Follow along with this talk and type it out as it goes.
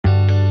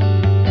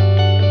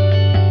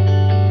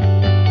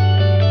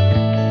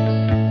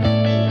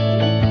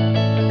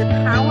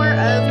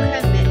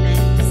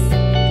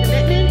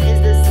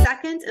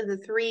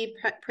three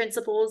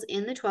principles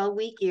in the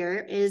 12-week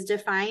year. It is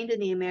defined in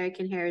the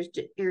American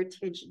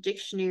Heritage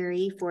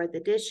Dictionary, 4th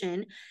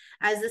edition,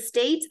 as the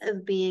state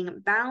of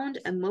being bound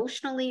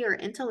emotionally or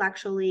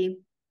intellectually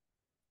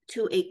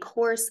to a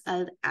course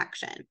of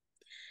action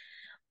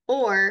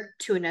or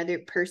to another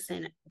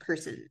persons.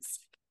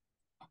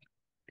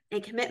 A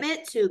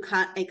commitment to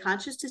a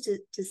conscious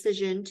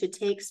decision to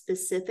take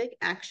specific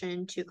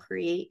action to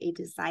create a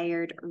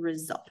desired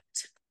result.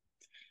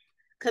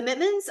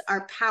 Commitments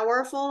are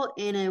powerful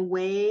in a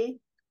way.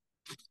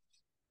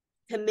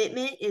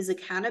 Commitment is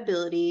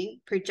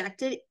accountability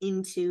projected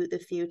into the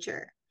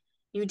future.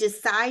 You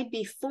decide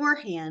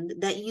beforehand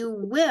that you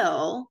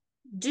will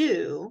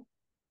do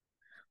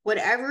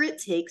whatever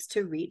it takes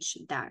to reach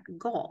that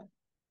goal.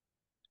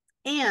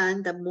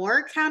 And the more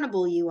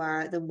accountable you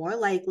are, the more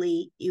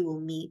likely you will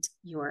meet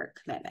your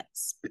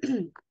commitments.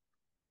 The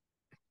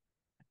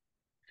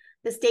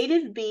state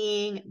of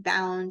being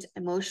bound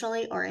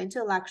emotionally or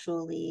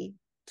intellectually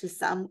to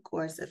some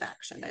course of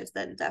action. There's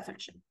the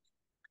definition.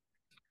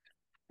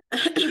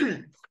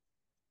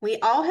 We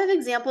all have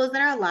examples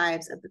in our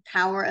lives of the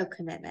power of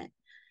commitment,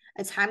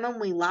 a time when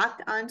we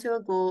locked onto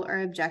a goal or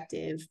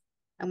objective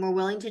and were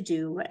willing to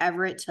do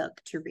whatever it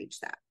took to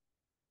reach that.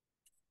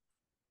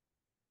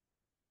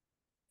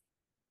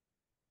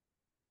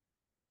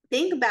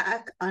 Think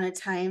back on a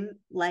time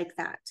like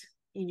that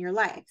in your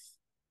life.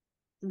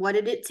 What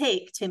did it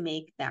take to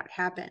make that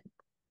happen?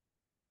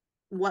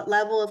 What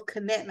level of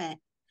commitment,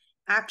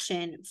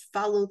 action,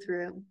 follow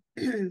through,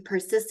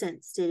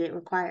 persistence did it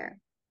require?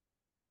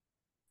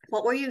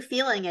 What were you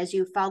feeling as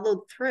you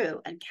followed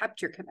through and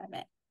kept your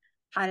commitment?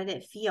 How did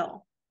it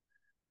feel?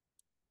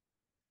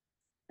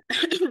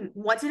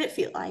 What did it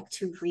feel like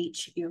to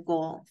reach your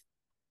goal?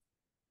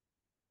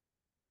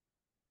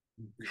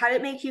 How did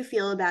it make you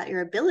feel about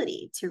your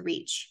ability to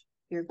reach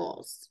your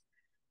goals?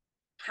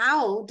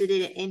 How did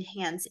it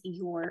enhance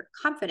your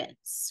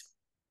confidence?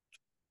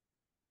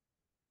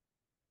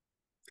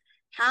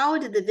 How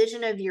did the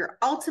vision of your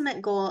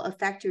ultimate goal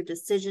affect your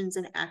decisions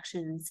and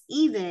actions,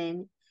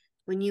 even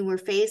when you were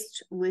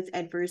faced with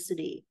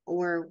adversity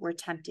or were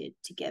tempted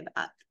to give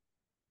up?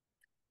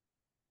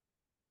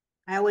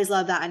 I always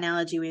love that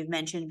analogy we've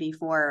mentioned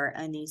before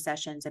in these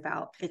sessions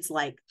about it's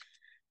like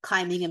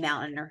climbing a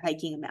mountain or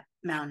hiking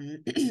a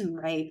mountain,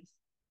 right?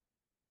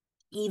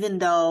 Even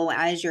though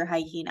as you're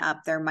hiking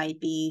up, there might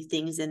be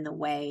things in the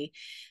way,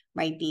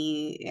 might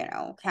be,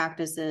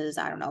 cactuses,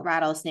 I don't know,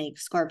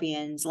 rattlesnakes,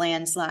 scorpions,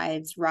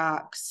 landslides,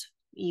 rocks,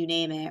 you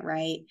name it,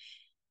 right?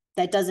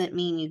 That doesn't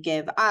mean you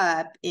give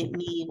up. It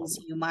means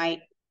you might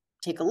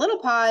take a little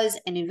pause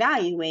and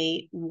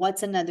evaluate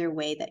what's another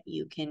way that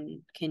you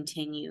can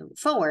continue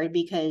forward,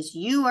 because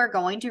you are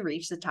going to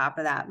reach the top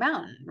of that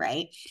mountain,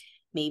 right?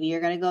 Maybe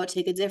you're going to go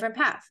take a different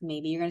path.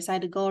 Maybe you're going to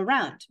decide to go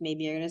around.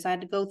 Maybe you're going to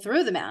decide to go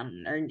through the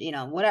mountain or,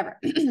 whatever.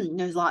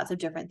 There's lots of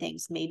different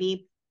things.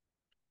 Maybe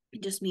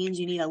it just means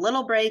you need a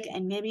little break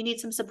and maybe you need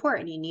some support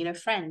and you need a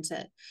friend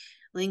to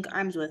link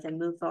arms with and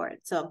move forward.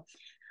 So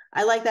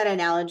I like that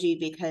analogy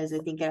because I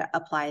think it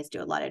applies to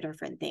a lot of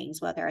different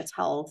things, whether it's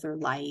health or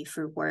life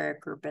or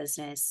work or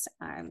business.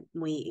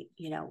 We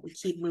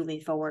keep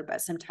moving forward,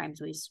 but sometimes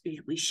we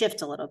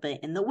shift a little bit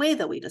in the way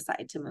that we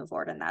decide to move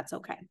forward, and that's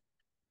okay.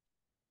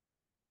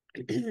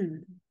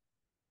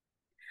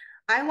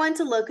 I want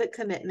to look at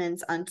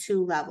commitments on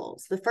two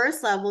levels. The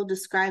first level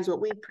describes what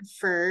we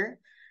refer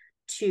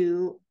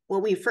to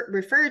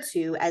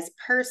as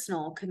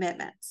personal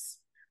commitments,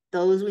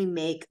 those we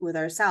make with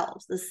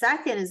ourselves. The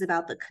second is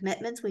about the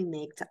commitments we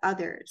make to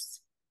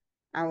others,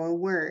 our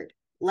word.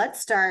 Let's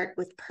start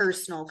with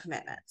personal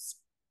commitments.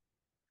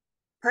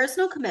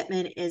 Personal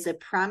commitment is a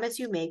promise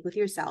you make with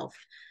yourself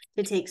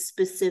to take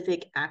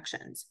specific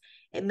actions.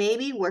 It may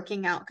be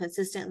working out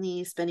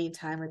consistently, spending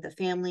time with the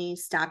family,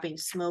 stopping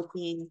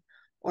smoking,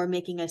 or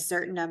making a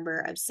certain number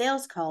of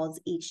sales calls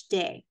each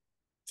day.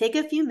 Take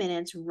a few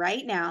minutes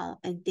right now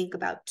and think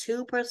about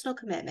two personal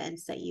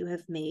commitments that you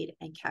have made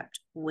and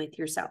kept with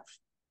yourself.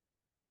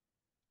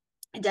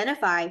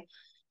 Identify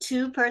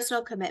two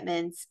personal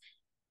commitments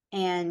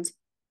and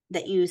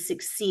that you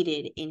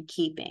succeeded in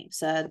keeping.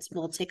 So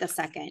we'll take a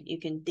second. You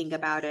can think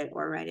about it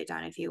or write it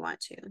down if you want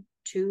to.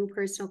 Two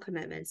personal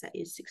commitments that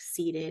you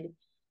succeeded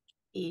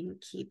in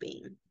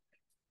keeping.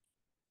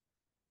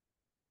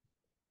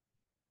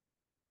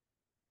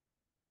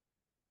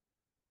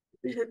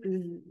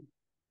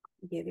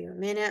 Give you a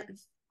minute.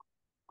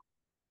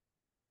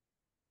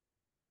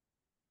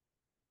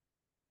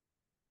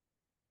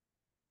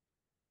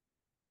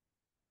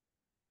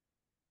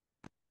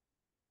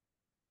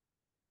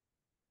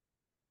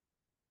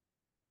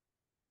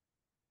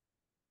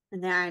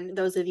 And then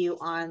those of you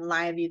on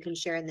live, you can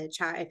share in the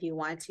chat if you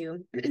want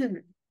to.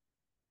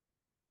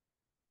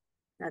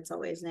 That's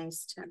always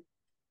nice to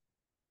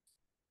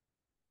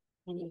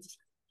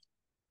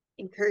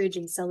encourage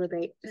and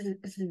celebrate.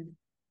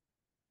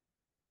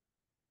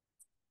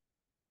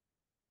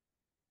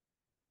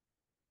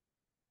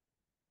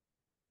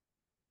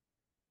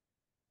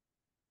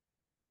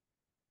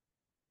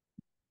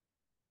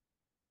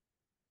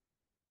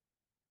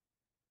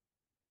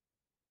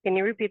 Can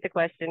you repeat the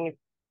question?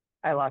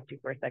 I lost you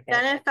for a second.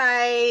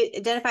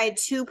 Identify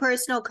 2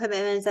 personal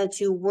commitments that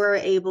you were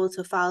able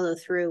to follow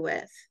through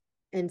with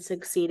and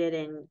succeeded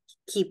in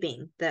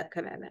keeping that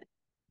commitment.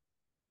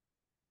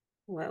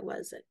 What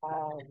was it?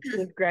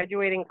 Does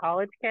graduating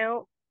college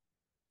count?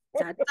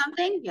 That's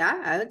something.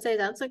 Yeah, I would say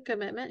that's a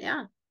commitment.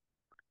 Yeah.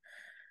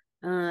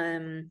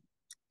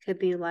 Could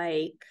be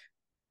like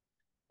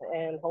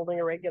And holding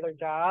a regular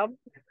job.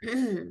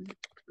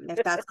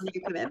 if that's one of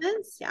your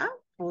commitments, yeah,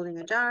 holding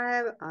a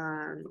job.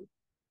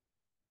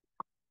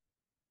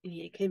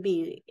 It could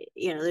be,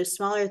 there's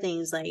smaller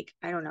things like,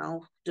 I don't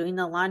know, doing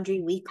the laundry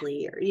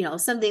weekly or,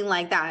 something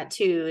like that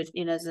too.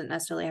 It doesn't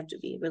necessarily have to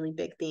be really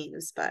big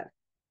things, but.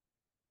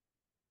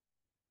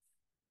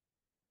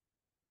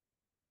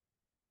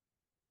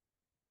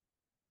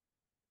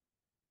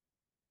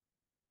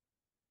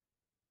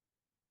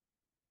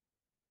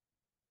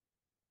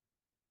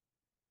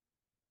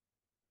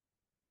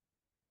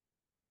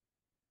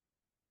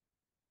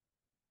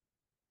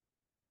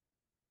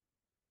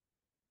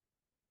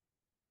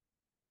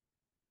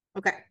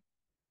 Okay.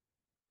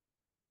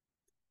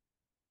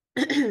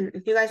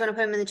 If you guys want to put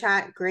them in the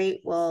chat,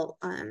 great. We'll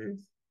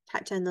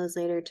touch on those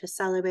later to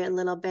celebrate a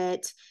little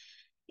bit.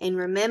 And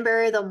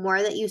remember, the more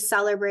that you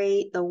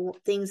celebrate the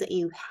things that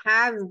you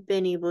have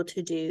been able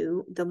to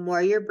do, the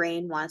more your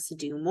brain wants to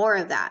do more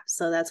of that.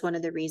 So that's one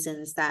of the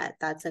reasons that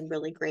that's a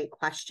really great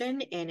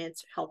question, and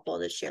it's helpful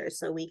to share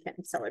so we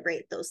can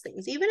celebrate those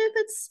things. Even if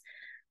it's,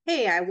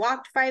 hey, I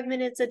walked 5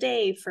 minutes a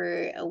day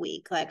for a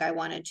week like I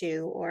wanted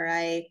to, or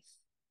I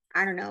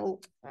don't know,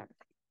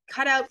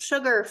 cut out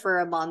sugar for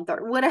a month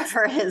or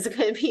whatever it is. It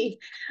could be,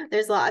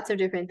 there's lots of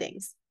different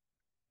things.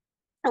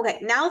 Okay,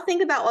 now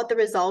think about what the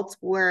results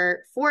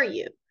were for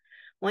you.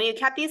 When you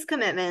kept these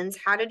commitments,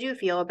 how did you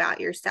feel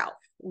about yourself?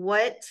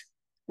 What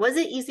was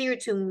it easier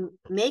to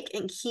make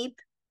and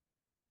keep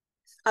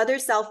other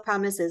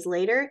self-promises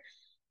later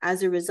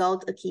as a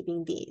result of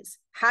keeping these?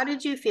 How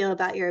did you feel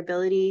about your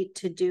ability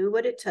to do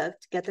what it took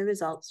to get the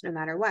results no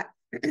matter what?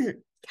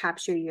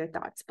 Capture your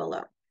thoughts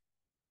below.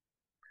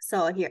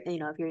 So here,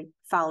 if you're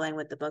following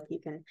with the book, you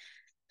can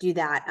do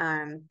that.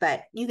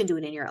 But you can do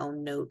it in your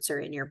own notes or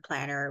in your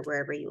planner or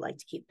wherever you like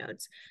to keep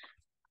notes.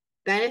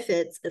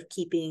 Benefits of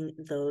keeping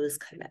those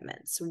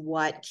commitments.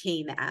 What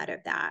came out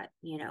of that?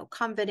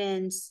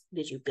 Confidence.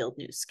 Did you build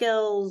new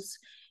skills?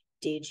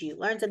 Did you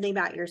learn something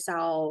about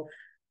yourself?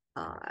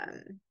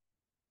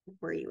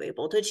 Were you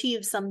able to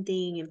achieve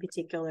something in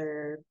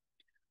particular,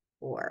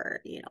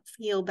 or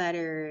feel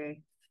better?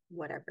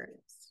 Whatever it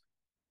is.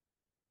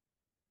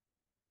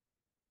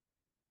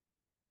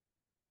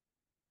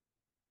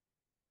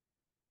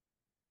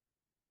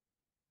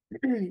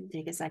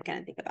 Take a second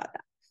and think about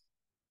that.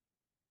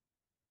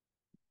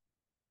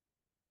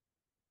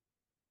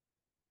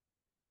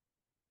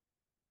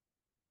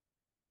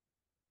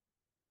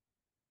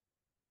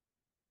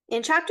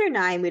 In chapter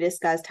 9, we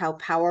discussed how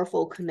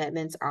powerful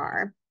commitments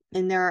are.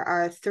 And there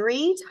are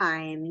 3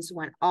 times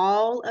when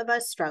all of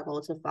us struggle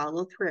to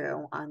follow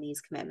through on these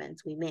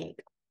commitments we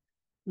make.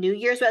 New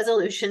Year's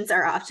resolutions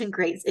are often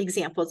great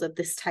examples of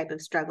this type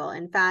of struggle.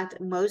 In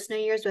fact, most New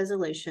Year's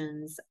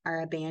resolutions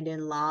are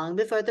abandoned long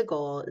before the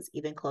goal is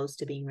even close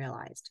to being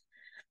realized.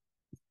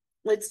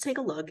 Let's take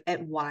a look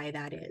at why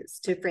that is.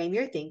 To frame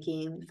your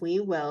thinking,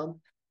 we will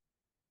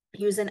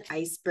use an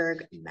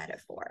iceberg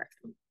metaphor.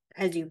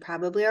 As you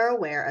probably are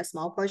aware, a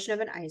small portion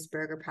of an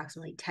iceberg,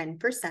 approximately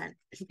 10%,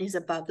 is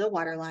above the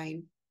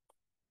waterline,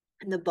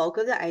 and the bulk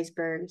of the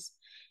icebergs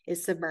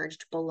is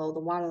submerged below the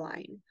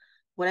waterline.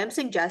 What I'm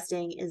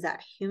suggesting is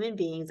that human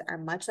beings are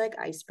much like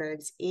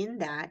icebergs in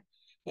that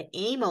at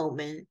any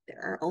moment,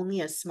 there are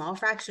only a small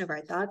fraction of our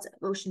thoughts,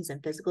 emotions,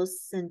 and physical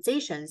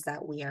sensations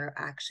that we are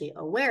actually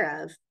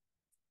aware of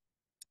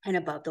and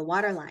above the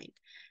waterline.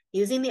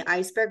 Using the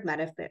iceberg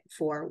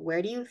metaphor,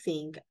 where do you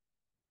think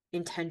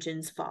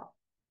intentions fall?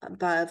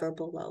 Above or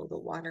below the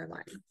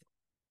waterline?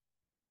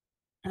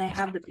 And I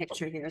have the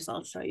picture here, so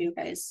I'll show you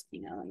guys.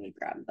 Let me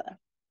grab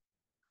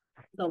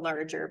the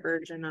larger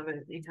version of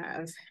it we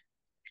have.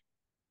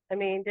 I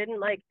mean, didn't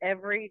like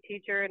every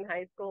teacher in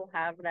high school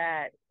have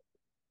that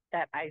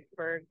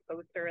iceberg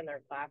poster in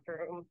their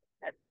classroom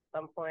at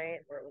some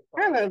point where it was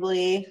like,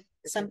 probably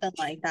something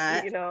like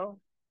that?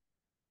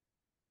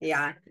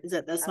 Yeah. Is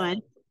it this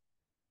one?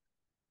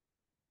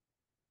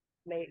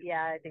 Maybe,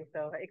 yeah, I think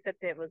so.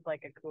 Except it was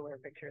like a cooler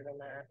picture than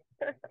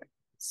that.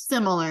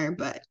 Similar,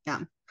 but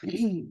yeah.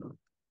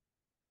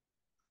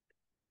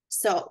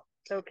 So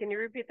can you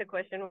repeat the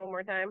question one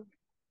more time?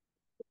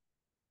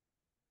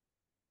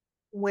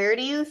 Where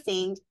do you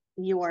think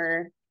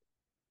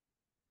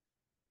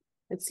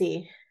let's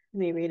see, let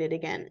me read it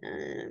again.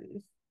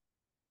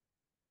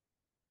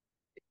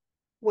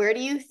 Where do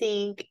you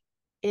think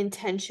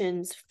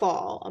intentions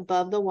fall,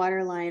 above the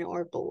waterline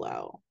or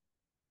below?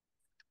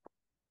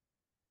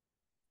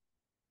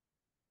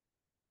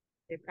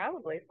 They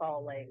probably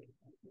fall like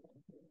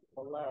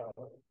below.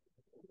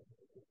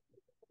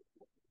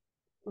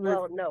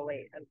 Well, no,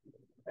 wait.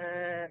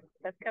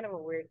 That's kind of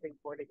a weirdly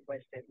worded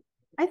question.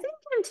 I think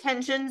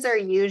intentions are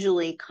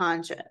usually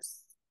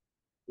conscious.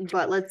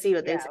 but let's see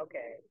what they Yeah, say.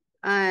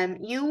 okay.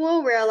 You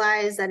will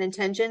realize that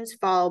intentions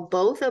fall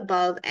both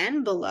above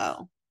and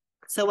below.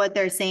 So what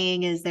they're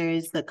saying is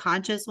there's the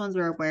conscious ones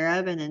we're aware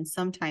of, and then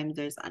sometimes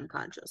there's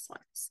unconscious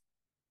ones.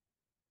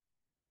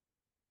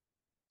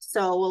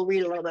 So we'll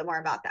read a little bit more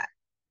about that.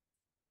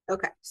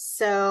 Okay,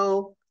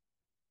 so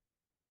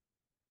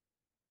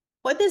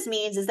what this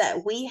means is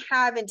that we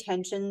have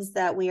intentions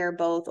that we are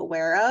both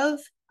aware of,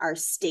 our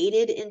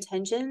stated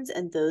intentions,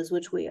 and those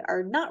which we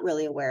are not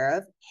really aware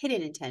of,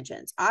 hidden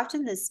intentions.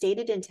 Often the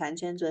stated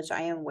intentions, which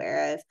I am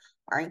aware of,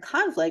 are in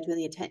conflict with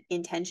the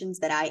intentions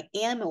that I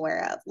am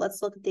aware of.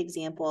 Let's look at the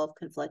example of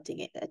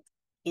conflicting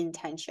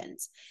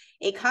intentions.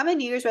 A common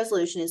New Year's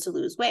resolution is to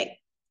lose weight.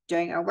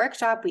 During our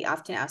workshop, we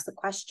often ask the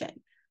question,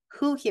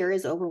 who here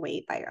is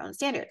overweight by your own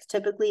standards?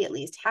 Typically, at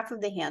least half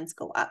of the hands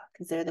go up.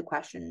 Consider the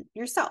question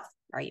yourself.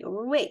 Are you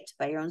overweight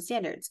by your own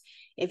standards?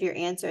 If your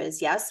answer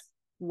is yes,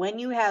 when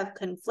you have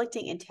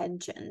conflicting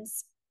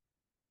intentions,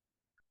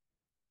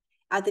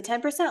 at the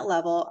 10%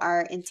 level,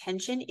 our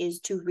intention is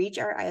to reach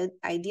our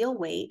ideal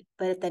weight,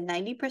 but at the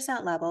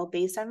 90% level,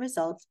 based on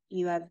results,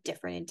 you have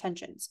different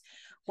intentions.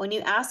 When you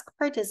ask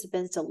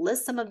participants to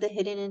list some of the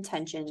hidden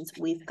intentions,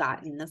 we've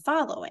gotten the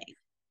following.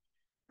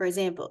 For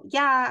example,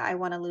 yeah, I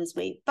want to lose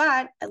weight,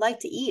 but I like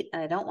to eat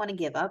and I don't want to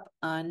give up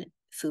on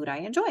food I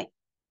enjoy.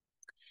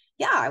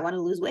 Yeah, I want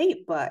to lose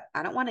weight, but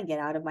I don't want to get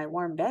out of my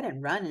warm bed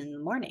and run in the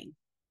morning.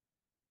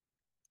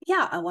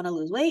 Yeah, I want to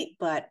lose weight,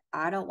 but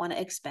I don't want to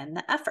expend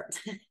the effort.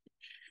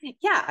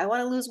 Yeah, I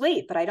want to lose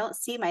weight, but I don't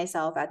see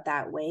myself at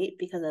that weight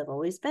because I've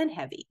always been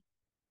heavy.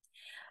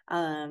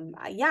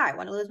 Yeah, I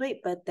want to lose weight,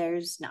 but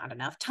there's not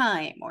enough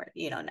time or,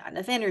 not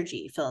enough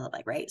energy, fill in the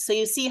blank, right? So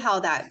you see how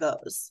that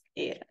goes.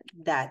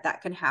 That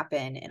can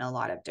happen in a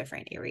lot of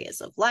different areas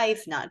of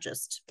life, not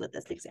just with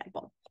this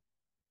example.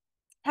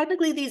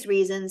 Technically, these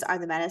reasons are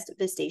the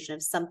manifestation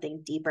of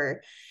something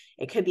deeper.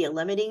 It could be a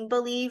limiting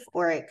belief,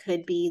 or it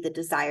could be the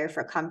desire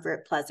for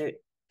comfort,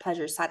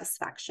 pleasure,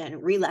 satisfaction,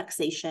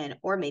 relaxation,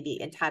 or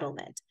maybe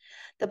entitlement.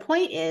 The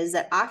point is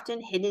that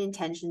often hidden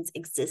intentions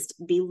exist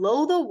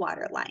below the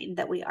waterline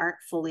that we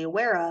aren't fully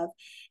aware of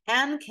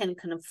and can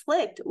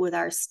conflict with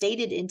our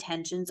stated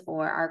intentions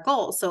or our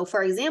goals. So,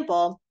 for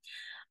example,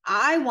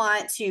 I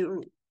want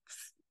to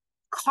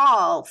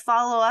call,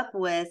 follow up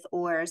with,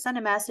 or send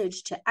a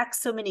message to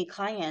X so many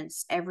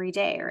clients every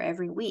day or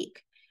every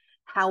week.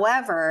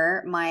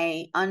 However,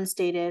 my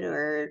unstated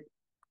or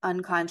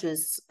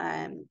unconscious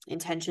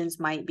intentions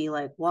might be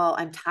like, well,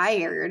 I'm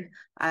tired,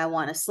 I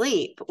want to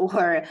sleep,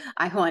 or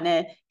I want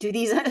to do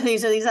these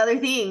other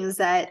things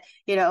that,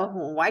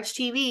 watch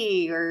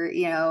TV,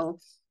 or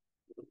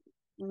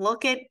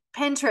look at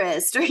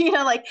Pinterest,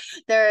 or like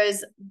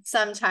there's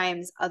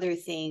sometimes other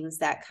things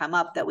that come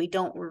up that we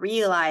don't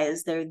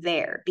realize they're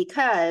there,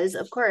 because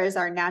of course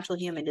our natural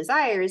human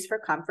desire is for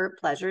comfort,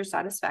 pleasure,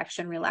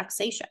 satisfaction,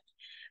 relaxation,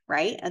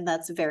 right? And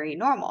that's very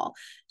normal.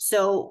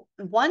 So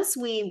once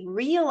we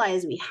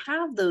realize we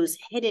have those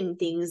hidden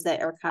things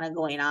that are kind of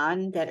going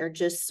on, that are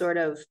just sort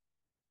of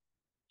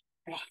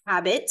a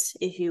habit,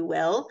 if you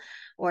will,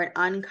 or an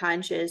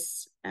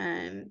unconscious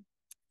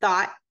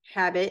thought,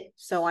 habit,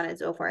 so on and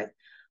so forth,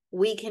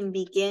 we can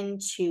begin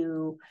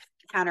to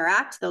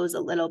counteract those a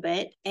little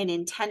bit and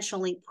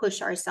intentionally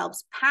push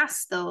ourselves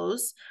past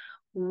those.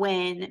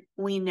 When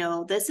we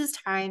know this is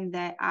time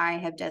that I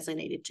have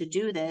designated to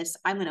do this,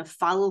 I'm going to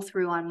follow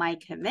through on my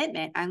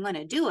commitment. I'm going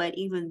to do it,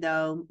 even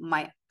though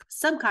my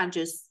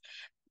subconscious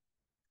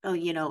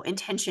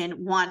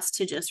intention wants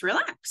to just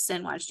relax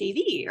and watch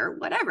TV or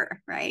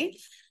whatever, right?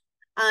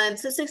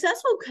 So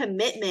successful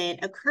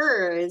commitment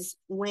occurs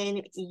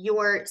when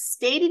your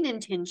stated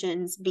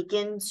intentions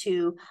begin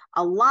to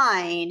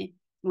align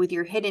with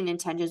your hidden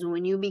intentions,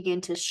 when you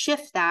begin to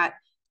shift that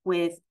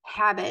with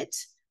habit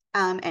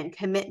and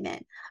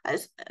commitment.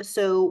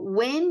 So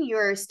when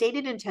your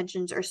stated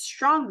intentions are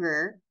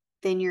stronger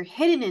than your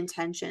hidden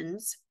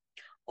intentions,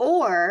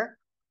 or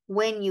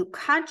when you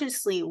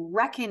consciously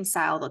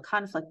reconcile the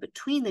conflict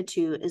between the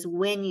two, is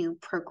when you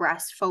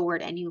progress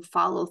forward and you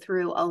follow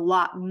through a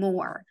lot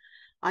more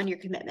on your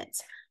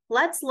commitments.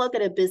 Let's look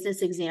at a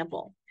business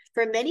example.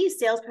 For many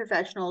sales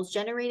professionals,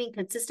 generating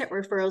consistent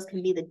referrals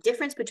can be the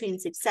difference between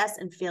success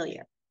and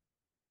failure.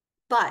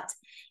 But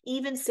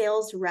even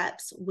sales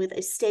reps with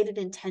a stated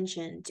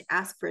intention to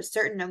ask for a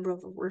certain number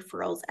of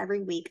referrals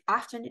every week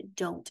often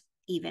don't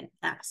even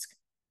ask.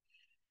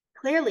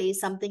 Clearly,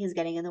 something is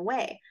getting in the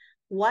way.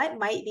 What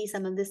might be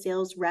some of the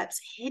sales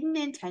reps' hidden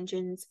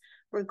intentions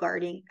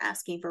regarding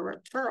asking for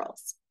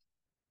referrals?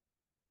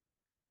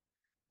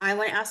 I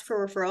want to ask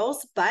for referrals,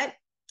 but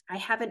I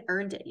haven't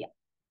earned it yet.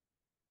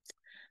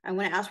 I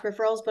want to ask for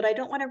referrals, but I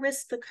don't want to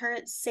risk the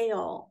current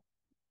sale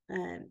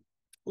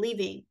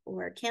leaving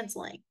or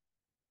canceling.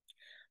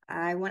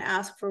 I want to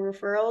ask for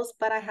referrals,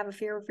 but I have a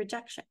fear of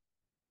rejection.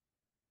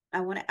 I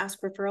want to ask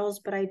for referrals,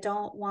 but I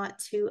don't want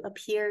to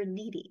appear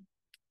needy.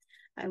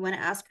 I want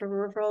to ask for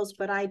referrals,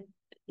 but I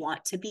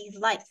want to be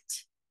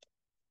liked.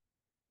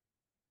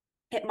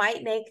 It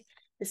might make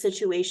the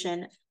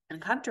situation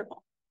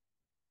uncomfortable.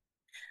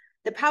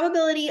 The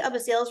probability of a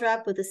sales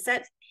rep with a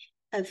set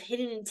of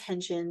hidden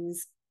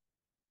intentions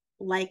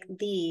like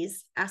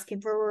these,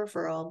 asking for a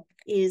referral,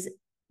 is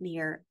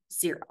near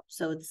zero.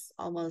 So it's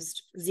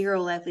almost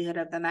zero likelihood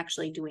of them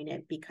actually doing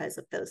it because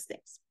of those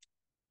things.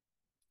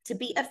 To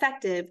be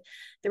effective,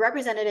 the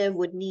representative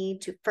would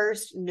need to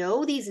first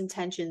know these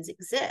intentions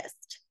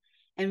exist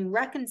and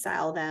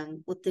reconcile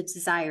them with the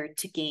desire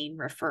to gain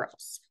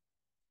referrals.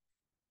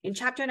 In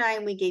chapter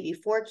 9, we gave you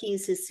 4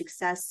 keys to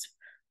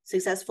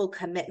successful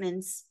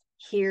commitments.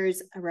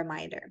 Here's a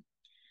reminder.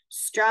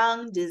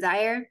 Strong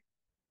desire,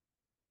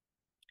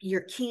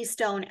 your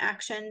keystone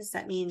actions,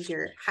 that means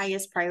your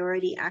highest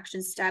priority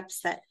action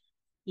steps that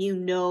you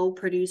know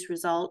produce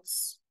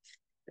results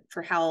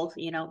for health,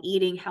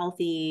 eating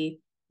healthy,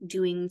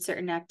 doing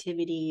certain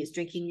activities,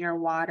 drinking your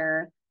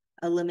water,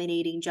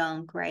 eliminating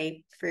junk,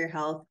 right, for your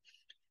health.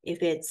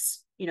 If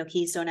it's,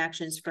 keystone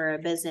actions for a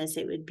business,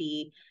 it would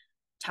be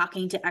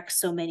talking to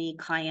X so many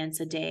clients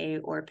a day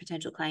or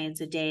potential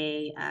clients a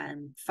day,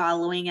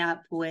 following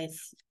up with,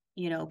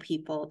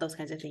 people, those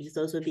kinds of things.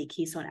 Those would be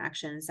keystone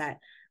actions that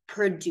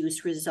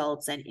produce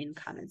results and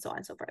income and so on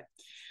and so forth.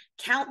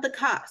 Count the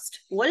cost.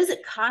 What does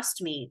it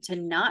cost me to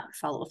not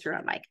follow through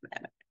on my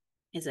commitment?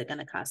 Is it going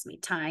to cost me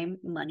time,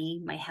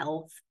 money, my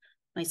health,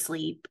 my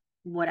sleep,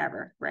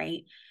 whatever,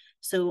 right?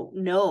 So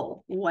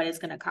know what it's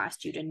going to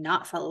cost you to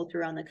not follow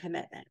through on the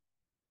commitment.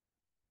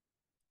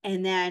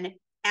 And then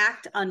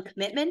act on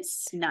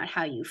commitments, not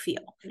how you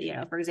feel.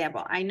 For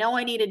example, I know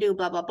I need to do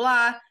blah, blah,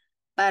 blah,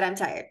 but I'm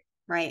tired,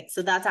 right?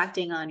 So that's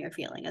acting on your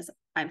feeling as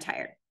I'm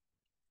tired.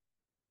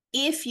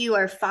 If you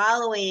are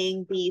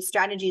following the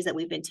strategies that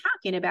we've been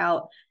talking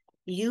about,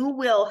 you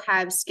will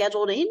have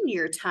scheduled in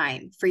your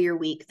time for your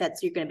week.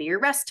 That's going to be your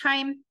rest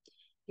time,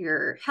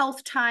 your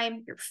health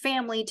time, your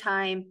family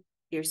time,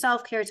 your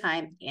self-care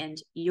time, and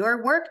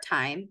your work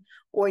time,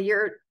 or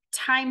your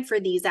time for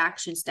these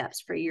action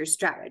steps for your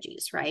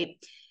strategies, right?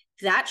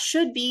 That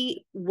should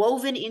be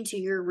woven into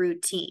your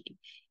routine.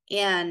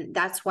 And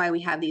that's why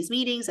we have these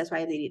meetings. That's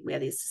why we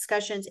have these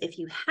discussions. If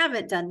you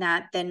haven't done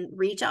that, then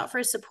reach out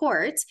for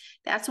support.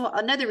 That's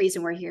another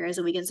reason we're here, is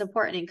that we can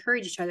support and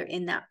encourage each other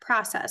in that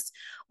process.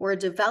 We're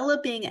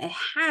developing a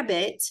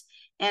habit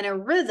and a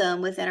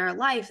rhythm within our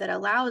life that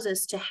allows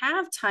us to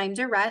have time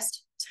to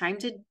rest, time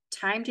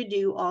to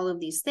do all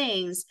of these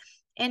things,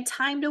 and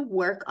time to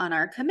work on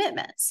our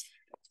commitments.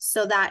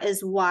 So that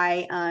is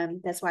why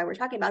we're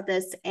talking about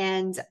this.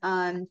 And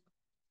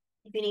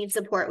if you need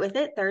support with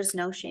it, there's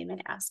no shame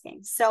in asking.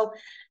 So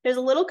there's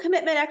a little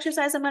commitment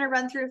exercise I'm going to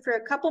run through for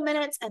a couple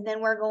minutes, and then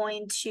we're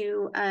going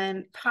to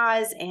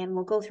pause and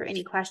we'll go through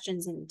any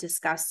questions and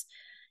discuss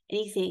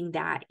anything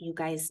that you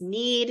guys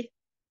need.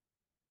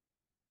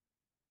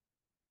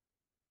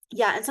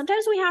 Yeah, and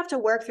sometimes we have to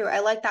work through, I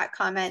like that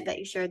comment that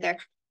you shared there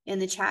in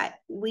the chat.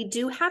 We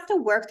do have to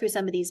work through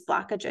some of these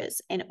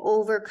blockages and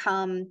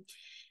overcome.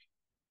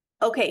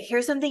 Okay,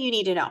 here's something you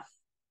need to know.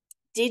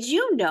 Did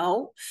you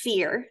know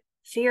fear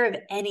of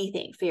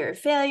anything, fear of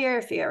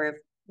failure, fear of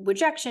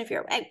rejection,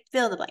 fill in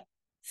the blank.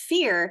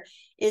 Fear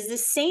is the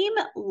same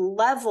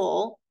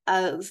level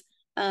of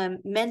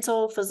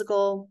mental,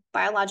 physical,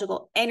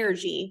 biological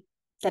energy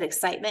that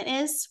excitement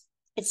is.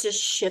 It's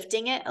just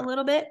shifting it a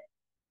little bit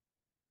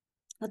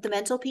with the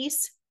mental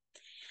piece.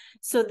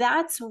 So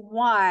that's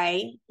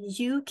why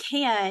you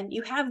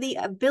have the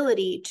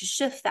ability to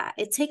shift that.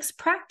 It takes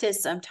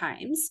practice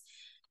sometimes.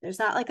 There's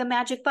not like a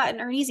magic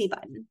button or easy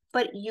button,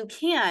 but you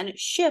can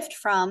shift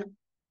from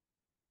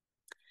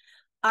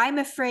I'm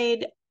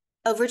afraid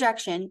of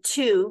rejection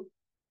to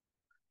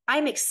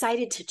I'm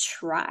excited to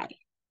try,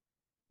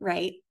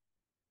 right?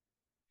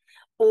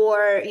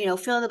 Or,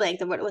 fill in the blank.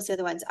 Then what's the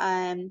other ones?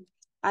 I'm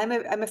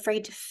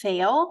afraid to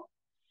fail.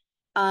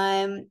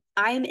 I'm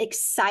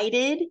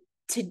excited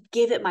to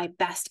give it my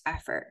best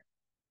effort.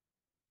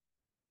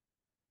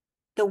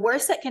 The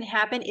worst that can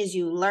happen is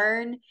you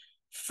learn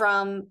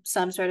from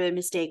some sort of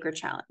mistake or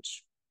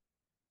challenge.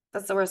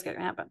 That's the worst that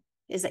can happen,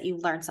 is that you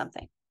learn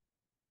something,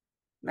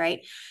 right?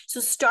 So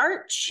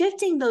start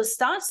shifting those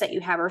thoughts that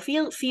you have, or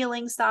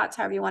feelings, thoughts,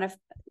 however you want to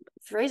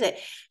phrase it.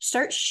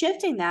 Start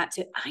shifting that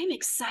to I'm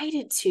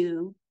excited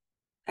to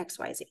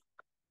XYZ.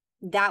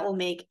 That will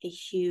make a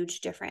huge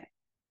difference.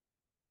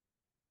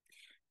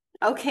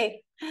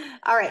 Okay.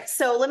 All right.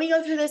 So let me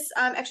go through this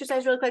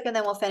exercise really quick and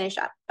then we'll finish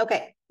up.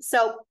 Okay.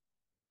 So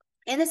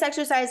in this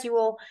exercise, you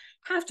will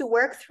have to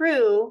work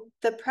through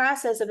the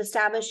process of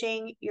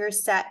establishing your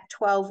set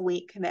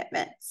 12-week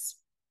commitments.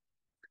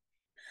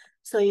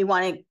 So you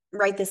want to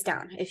write this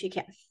down if you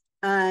can.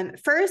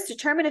 First,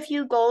 determine a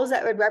few goals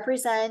that would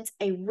represent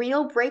a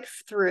real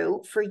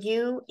breakthrough for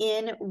you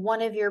in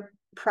one of your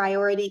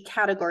priority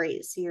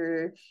categories: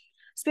 your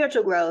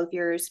spiritual growth,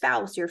 your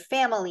spouse, your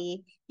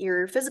family,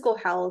 your physical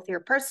health, your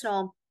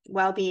personal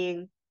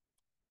well-being,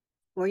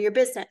 or your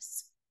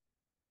business.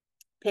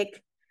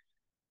 Pick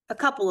a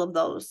couple of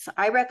those.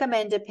 I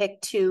recommend to pick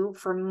 2.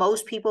 For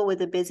most people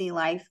with a busy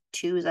life,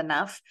 2 is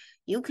enough.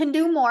 You can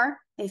do more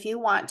if you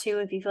want to,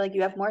 if you feel like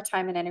you have more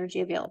time and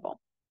energy available.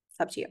 It's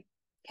up to you.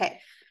 Okay.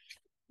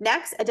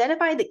 Next,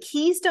 identify the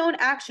keystone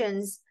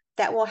actions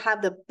that will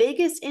have the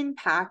biggest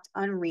impact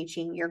on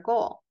reaching your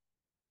goal.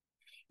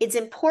 It's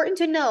important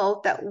to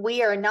note that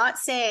we are not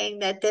saying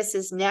that this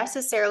is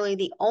necessarily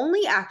the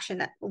only action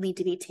that will need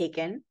to be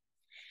taken,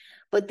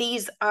 but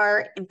these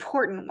are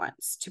important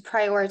ones to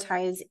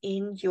prioritize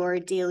in your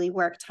daily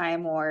work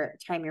time or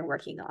time you're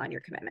working on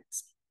your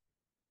commitments.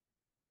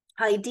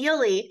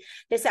 Ideally,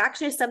 this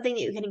action is something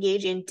that you can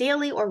engage in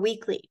daily or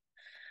weekly.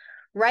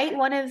 Write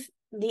one of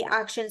the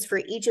actions for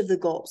each of the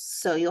goals.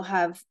 So you'll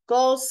have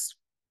goals.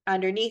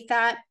 Underneath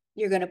that,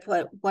 you're going to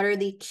put what are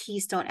the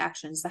keystone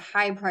actions, the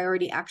high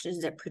priority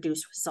actions that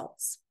produce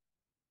results.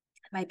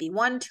 It might be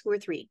 1, 2, or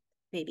 3,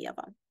 maybe of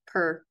them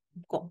per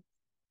goal.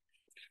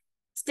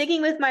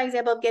 Sticking with my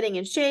example of getting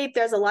in shape,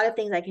 there's a lot of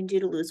things I can do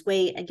to lose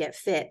weight and get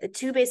fit. The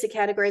 2 basic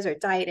categories are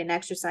diet and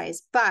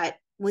exercise, but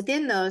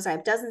within those, I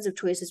have dozens of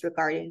choices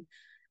regarding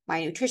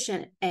my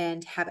nutrition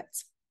and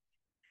habits.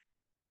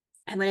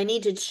 I'm going to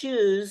need to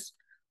choose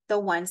the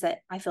ones that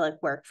I feel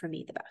like work for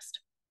me the best.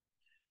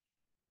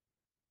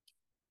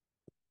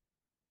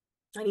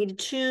 I need to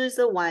choose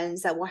the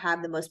ones that will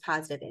have the most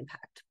positive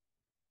impact.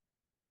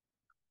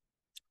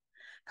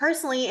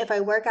 Personally, if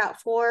I work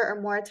out 4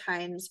 or more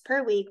times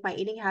per week, my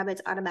eating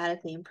habits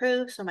automatically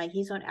improve, so my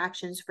keystone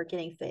actions for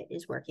getting fit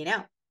is working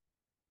out.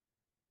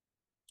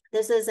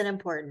 This is an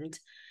important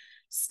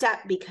step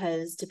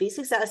because to be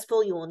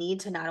successful, you will need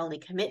to not only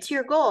commit to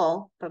your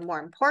goal, but more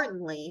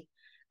importantly,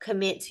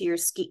 commit to your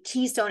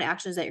keystone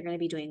actions that you're going to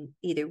be doing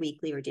either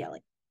weekly or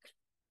daily.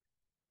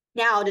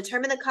 Now,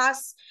 determine the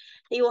costs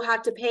that you will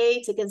have to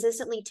pay to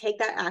consistently take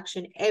that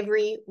action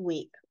every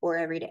week or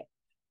every day.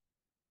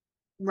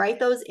 Write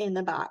those in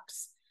the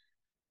box.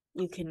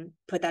 You can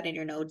put that in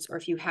your notes, or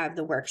if you have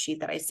the worksheet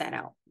that I sent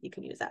out, you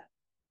can use that.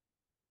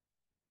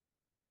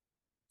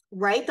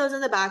 Write those in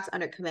the box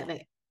under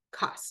commitment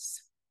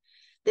costs.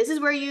 This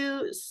is where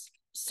you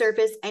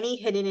surface any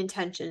hidden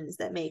intentions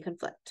that may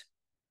conflict.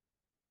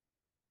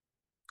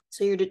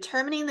 So you're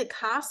determining the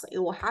costs that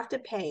you will have to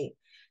pay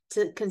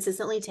to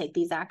consistently take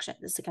these actions.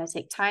 Is it going to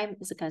take time?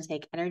 Is it going to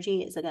take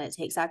energy? Is it going to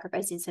take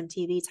sacrificing some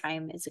TV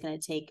time? Is it going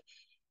to take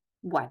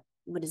what?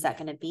 What is that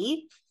going to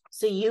be?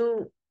 So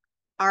you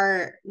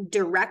are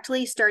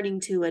directly starting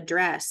to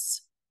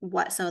address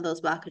what some of those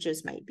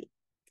blockages might be.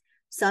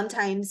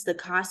 Sometimes the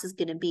cost is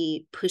going to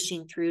be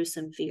pushing through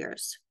some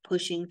fears,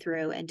 pushing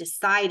through and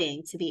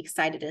deciding to be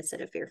excited instead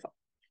of fearful.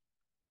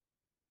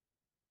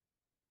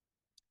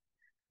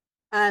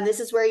 This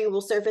is where you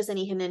will surface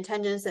any hidden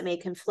intentions that may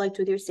conflict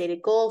with your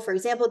stated goal. For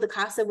example, the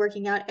cost of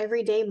working out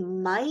every day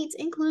might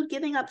include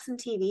giving up some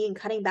TV and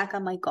cutting back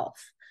on my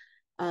golf.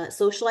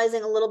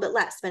 Socializing a little bit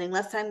less, spending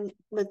less time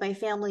with my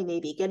family,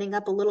 maybe getting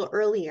up a little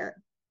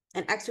earlier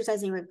and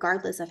exercising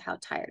regardless of how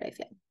tired I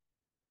feel.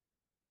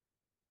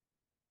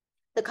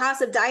 The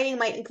cost of dieting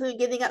might include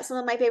giving up some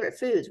of my favorite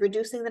foods,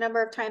 reducing the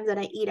number of times that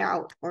I eat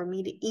out, or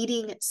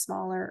eating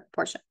smaller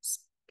portions.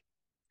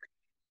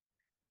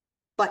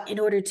 But in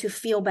order to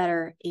feel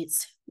better,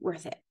 it's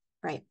worth it,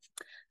 right?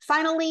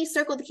 Finally,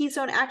 circle the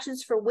keystone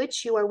actions for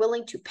which you are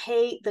willing to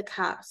pay the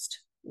cost.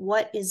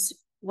 What's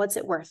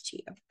it worth to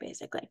you,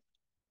 basically?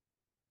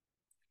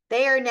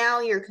 They are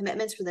now your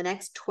commitments for the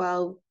next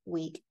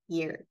 12-week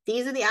year.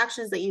 These are the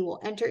actions that you will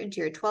enter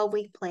into your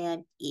 12-week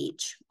plan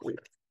each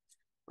week.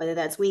 Whether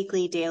that's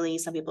weekly, daily,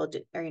 some people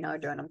are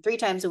doing them 3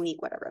 times a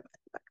week, whatever.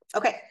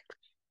 Okay,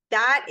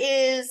 that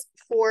is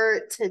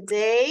for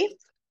today.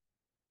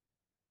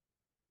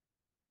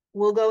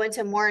 We'll go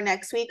into more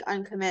next week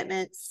on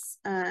commitments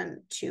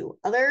to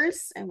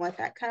others and what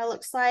that kind of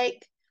looks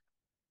like.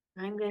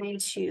 I'm going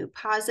to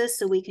pause this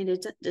so we can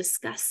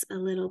discuss a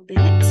little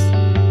bit.